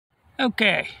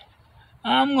Okay,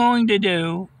 I'm going to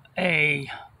do a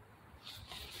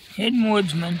Hidden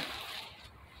Woodsman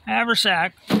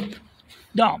haversack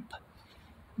dump.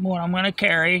 What I'm going to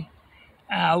carry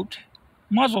out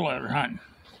muzzleloader hunting.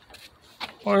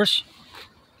 Of course,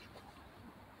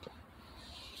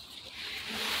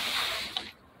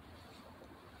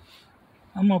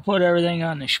 I'm going to put everything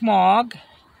on the schmog.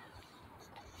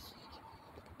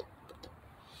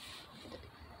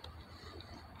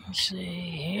 Let's see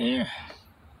here.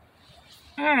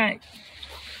 Alright.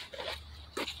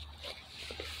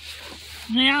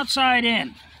 From the outside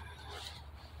in.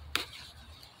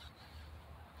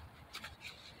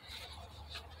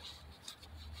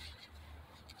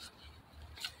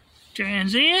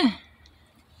 Transient.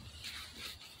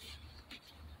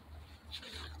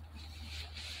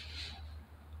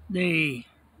 The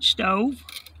stove.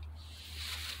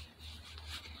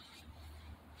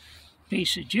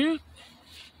 Piece of jute.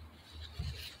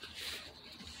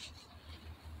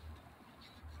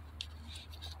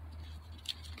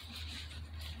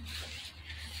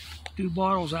 Two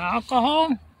bottles of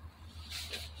alcohol.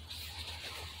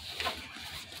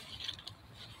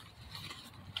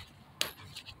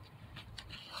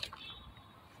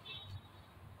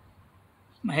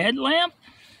 My headlamp.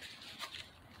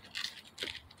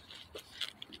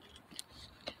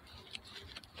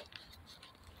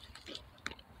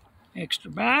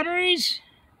 Extra batteries.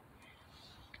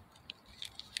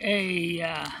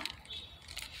 A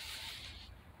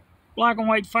black and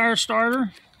white fire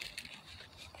starter.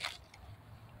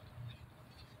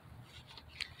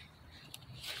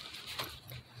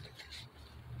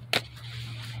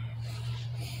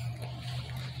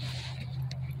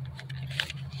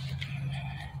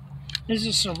 This is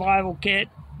a survival kit,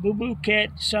 boo-boo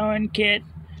kit, sewing kit.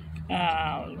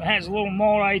 Has a little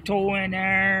multi-tool in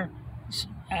there,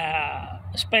 a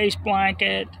space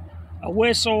blanket, a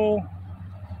whistle,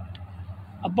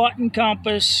 a button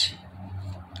compass.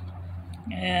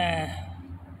 It's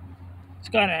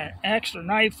got an extra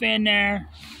knife in there,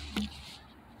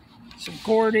 some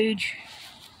cordage,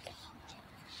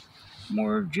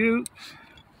 more jute,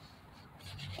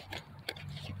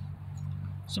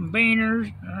 some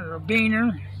beaners, or a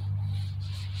beaner.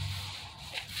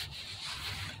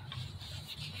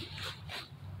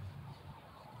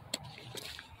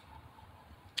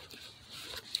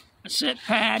 A sit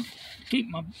pad to keep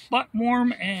my butt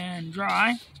warm and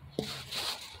dry.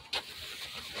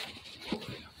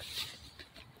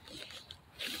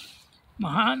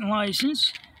 My hunting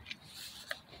license.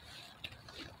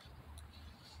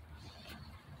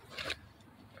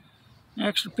 An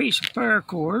extra piece of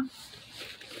paracord.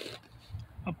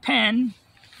 A pen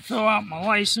to fill out my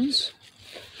license.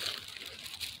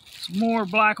 Some more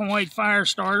black and white fire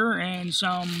starter and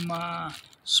some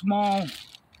small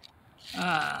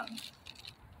fat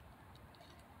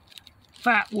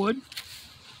wood.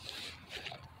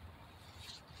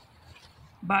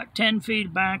 About 10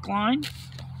 feet back line.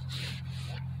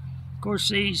 Of course,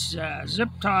 these zip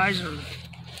ties are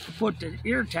to put the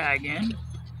ear tag in.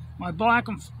 My black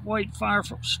and white fire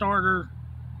starter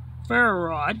ferro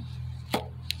rod.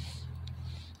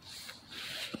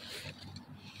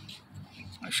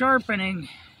 My sharpening.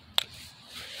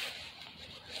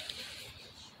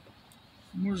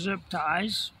 More zip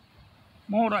ties.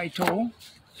 Multi-tool.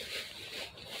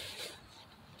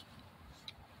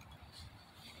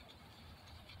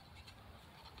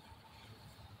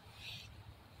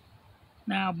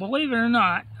 Now, believe it or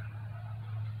not,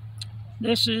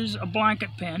 this is a blanket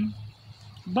pin,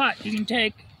 but you can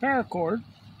take paracord,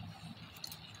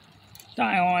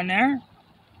 tie on there,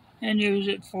 and use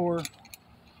it for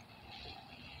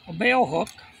a bail hook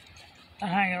to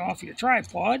hang it off your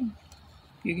tripod.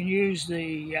 You can use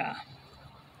the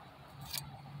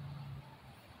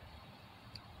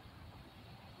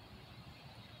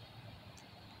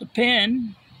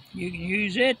pin. You can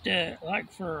use it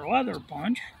like for a leather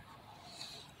punch.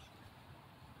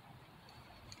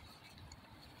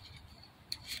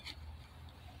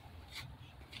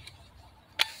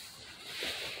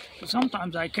 But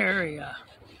sometimes I carry a...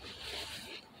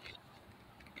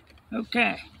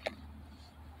 Okay.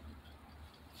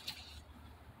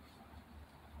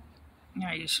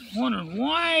 Now you're wondering,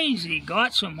 why has he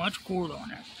got so much cord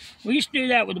on it? We used to do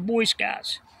that with the Boy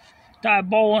Scouts. Tie a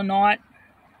bowline knot,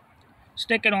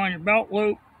 stick it on your belt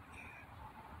loop,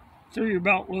 through your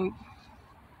belt loop.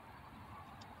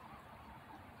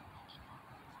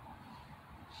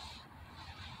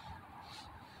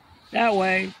 That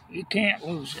way, you can't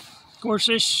lose it. Of course,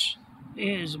 this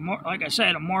is, like I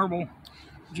said, a marble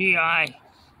GI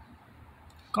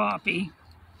copy.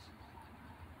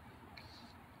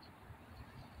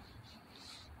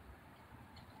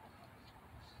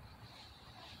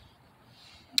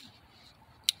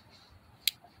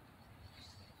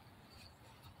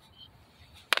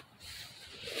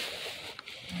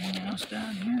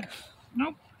 Yeah.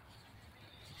 Nope.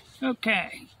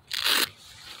 Okay.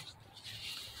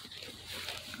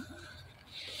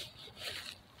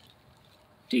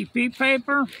 TP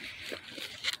paper.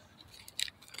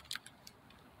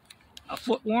 A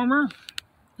foot warmer.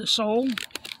 The sole.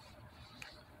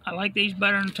 I like these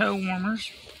better than toe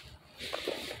warmers.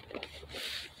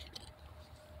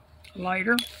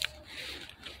 Lighter.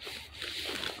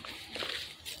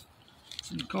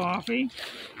 Some coffee.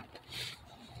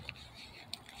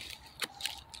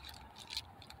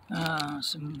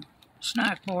 Some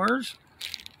snack bars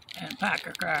and a pack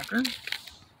of crackers.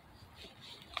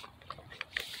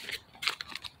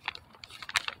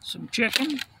 Some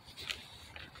chicken.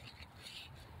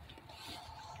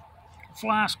 A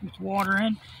flask with water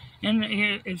in. And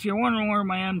if you're wondering where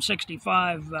my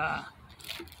M65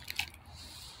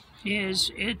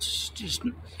 is, it's just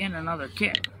in another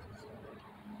kit.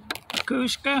 A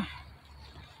Kuska.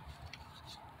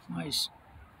 Nice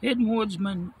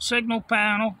Hiddenwoodsman signal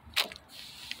panel.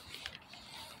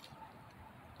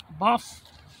 Buff.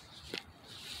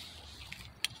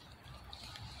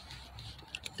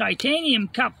 Titanium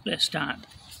cup this time,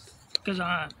 because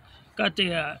I got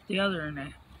the other in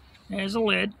there. There's a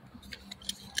lid.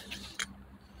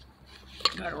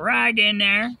 Got a rag in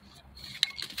there.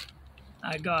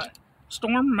 I got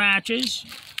storm matches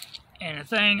and a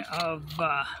thing of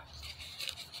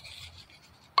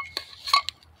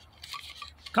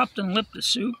cupped and lipped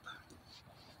soup.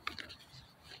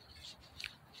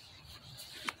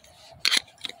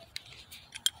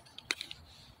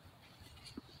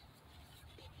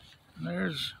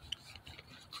 There's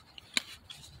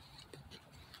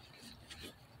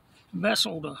a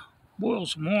vessel to boil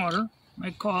some water,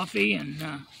 make coffee, and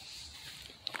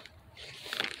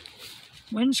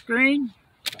windscreen.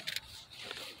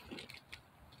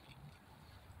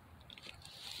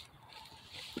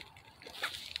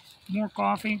 More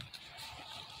coffee.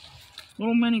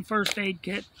 Little mini first aid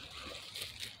kit.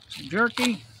 Some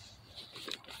jerky.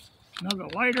 Another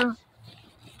lighter.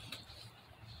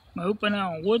 My open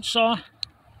Allen wood saw.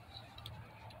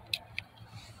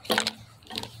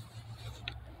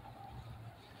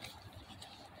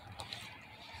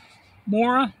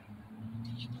 Mora.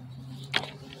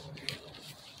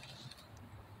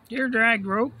 Deer drag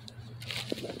rope.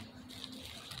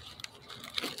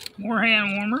 More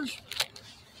hand warmers.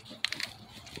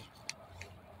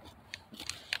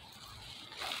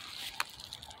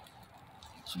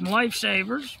 Some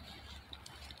lifesavers.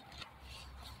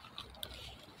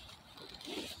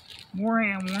 More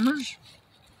hand warmers.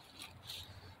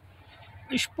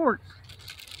 A sport.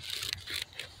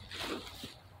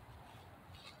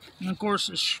 And of course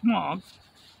the smog.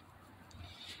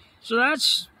 So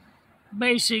that's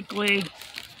basically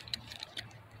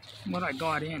what I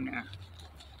got in there.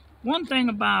 One thing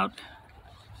about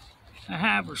a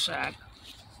haversack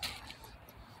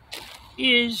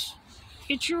is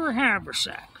it's your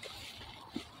haversack.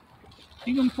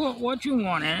 You can put what you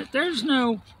want in it. There's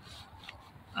no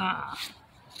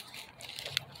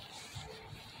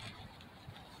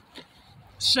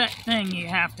set thing you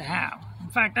have to have. In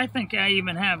fact, I think I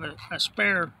even have a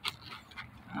spare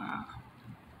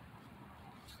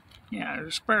there's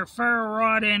a spare ferro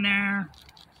rod in there,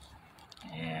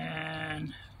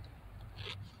 and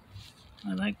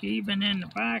I think even in the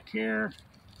back here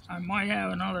I might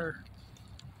have another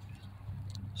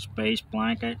space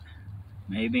blanket,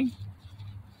 maybe.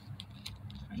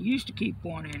 I used to keep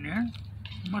one in there.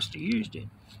 I must have used it.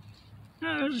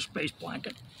 No, there's a space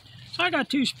blanket. So I got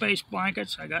 2 space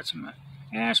blankets. I got some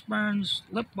aspirins,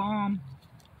 lip balm.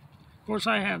 Of course,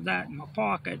 I have that in my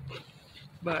pocket,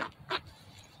 but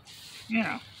you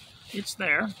know, it's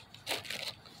there.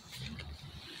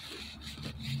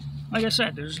 Like I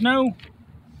said, there's no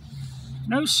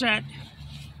set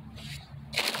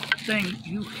thing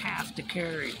you have to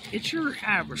carry. It's your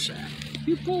haversack.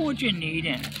 You put what you need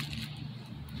in it,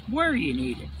 where you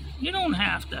need it. You don't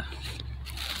have to,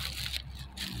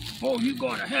 oh, you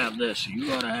gotta have this, you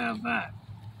gotta have that.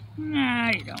 Nah,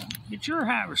 you don't. It's your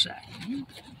haversack. You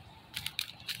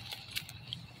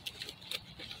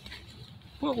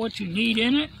put what you need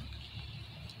in it,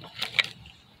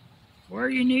 where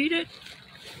you need it,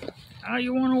 how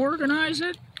you want to organize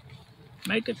it,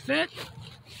 make it fit.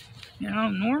 You know,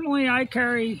 normally I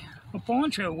carry a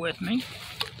poncho with me.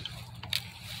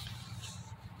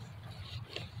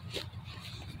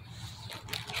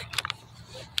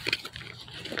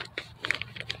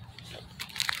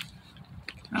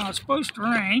 Now it's supposed to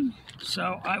rain,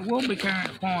 so I will be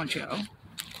carrying a poncho.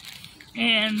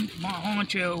 And my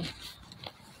honcho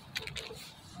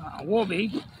will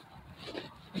be.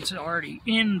 It's already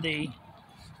in the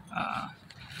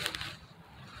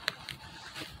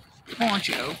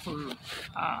poncho for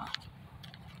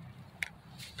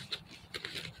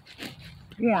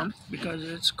warmth because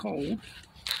it's cold.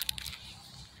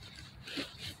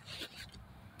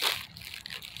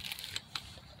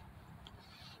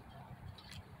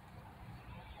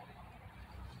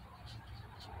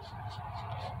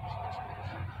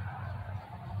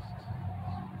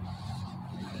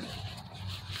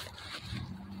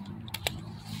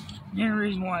 The only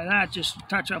reason why that, just to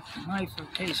touch up the knife in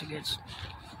case it gets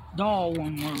dull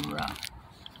when we're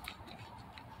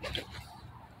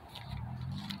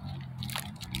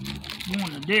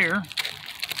doing the deer.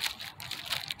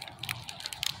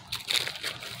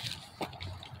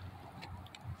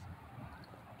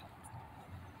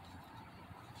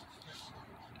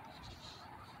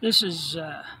 This is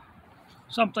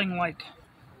something like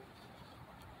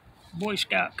Boy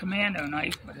Scout commando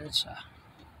knife, but it's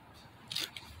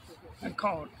I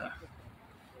call it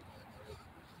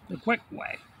the quick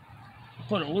way.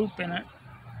 Put a loop in it,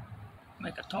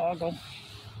 make a toggle.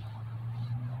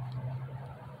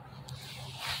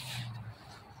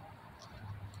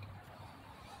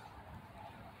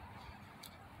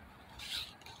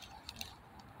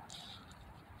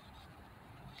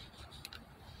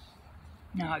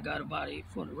 Now I got about 8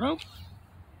 foot of rope.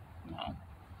 Well,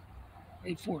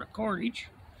 8 foot of cordage.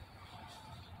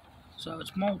 So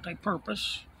it's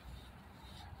multi-purpose.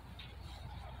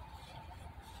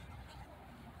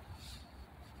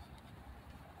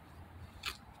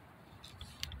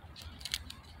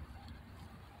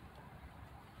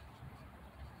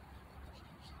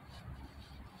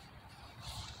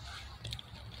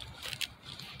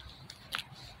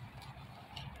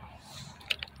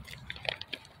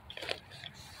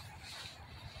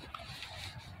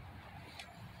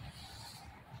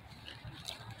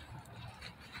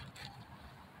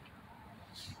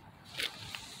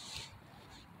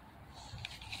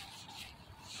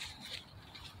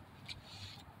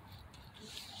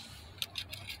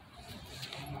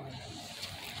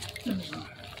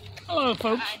 Hello,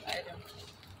 folks.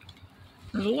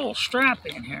 There's a little strap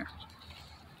in here.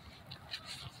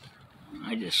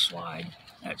 I just slide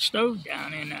that stove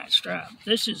down in that strap.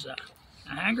 This is a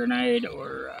hand grenade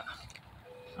or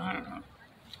I don't know.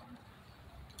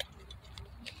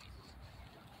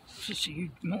 It's just a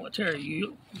military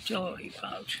utility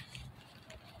pouch.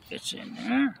 Fits in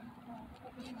there.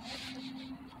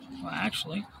 Well,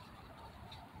 actually,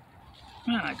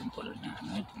 I can put it down.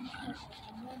 It doesn't matter.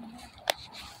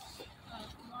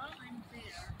 While I'm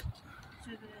there,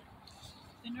 so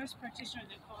the nurse practitioner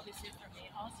that called this in for me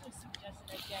also suggested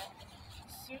I get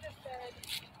Sudafed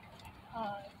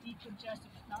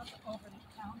decongestant, but not the over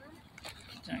the counter.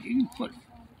 Now you can put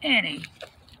any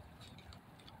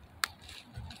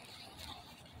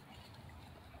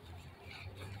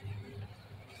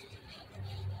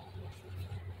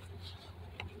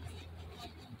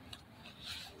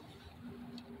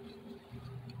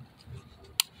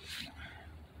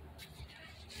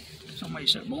Somebody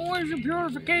said, well, where's your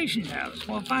purification tablets?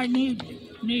 Well, if I need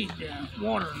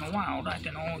water in the wild, I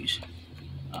can always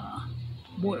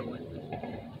boil it.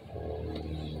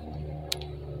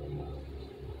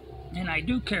 And I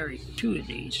do carry 2 of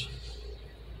these.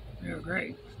 They're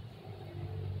great.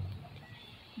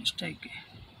 Just take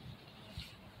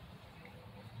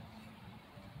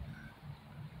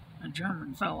a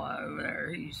German fella over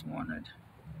there. He's the one that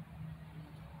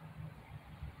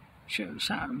shows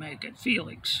how to make it,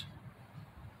 Felix.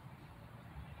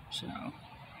 So,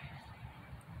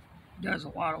 does a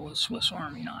lot with Swiss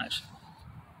Army knives.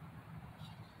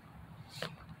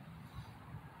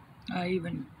 I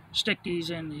even stick these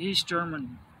in the East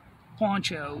German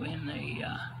poncho in the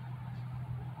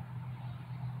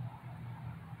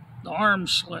arm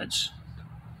slits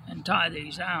and tie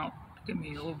these out to give me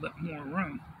a little bit more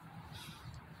room.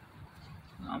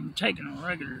 I'm taking a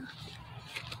regular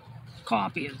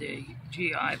copy of the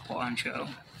GI poncho.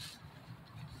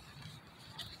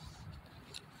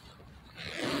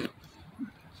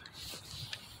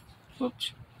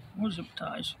 Whoops, more zip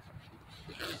ties.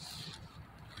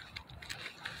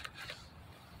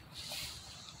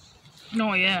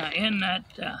 Oh yeah, in that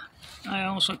I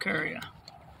also carry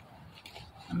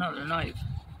another knife.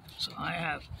 So I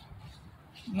have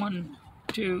 1,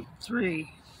 2,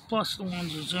 3, plus the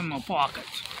ones that's in my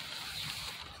pockets.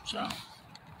 So.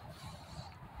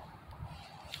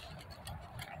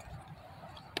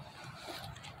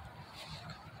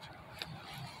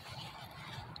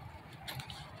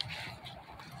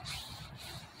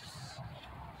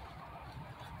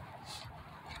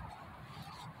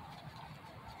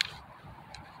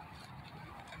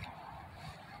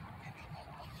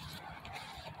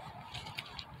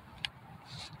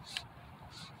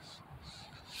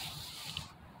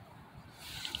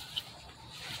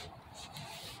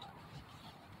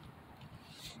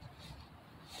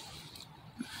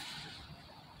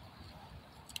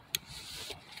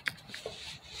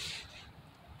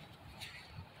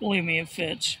 Believe me, it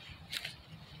fits.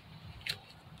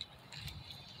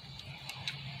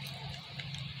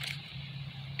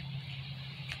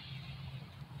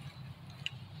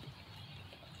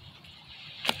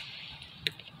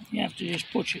 You have to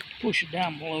just push it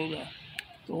down below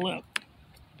the lip.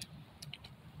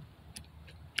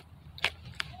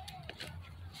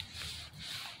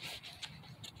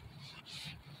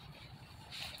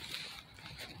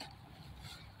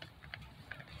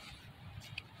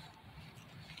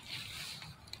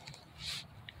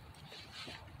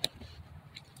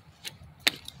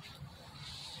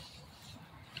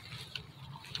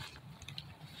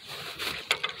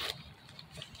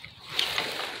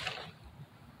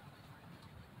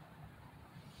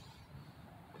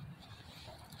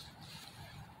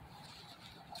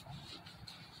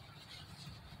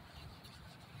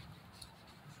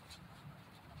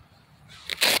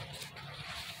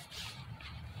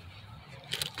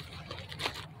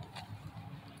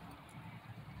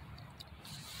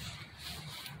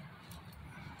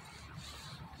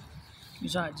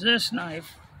 Besides this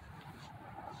knife,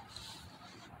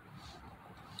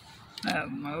 I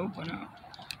have my opener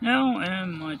now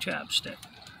and my chapstick.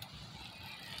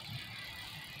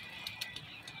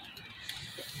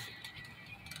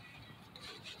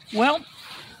 Well,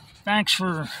 thanks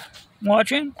for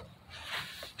watching.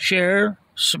 Share,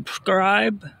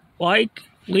 subscribe, like,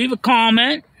 leave a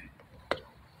comment.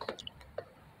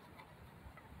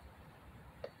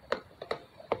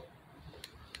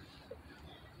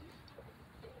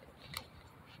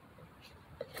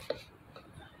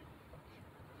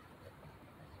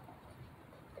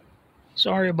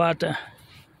 Sorry about I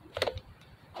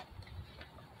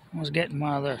was getting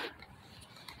my other.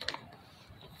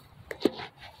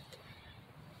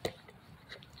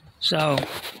 So,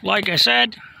 like I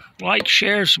said, like,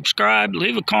 share, subscribe,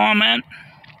 leave a comment.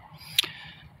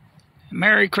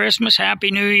 Merry Christmas,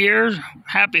 Happy New Year,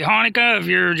 Happy Hanukkah if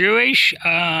you're Jewish.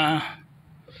 And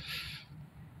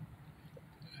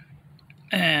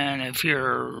if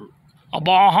you're a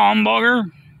ball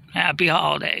humbugger, Happy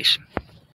Holidays.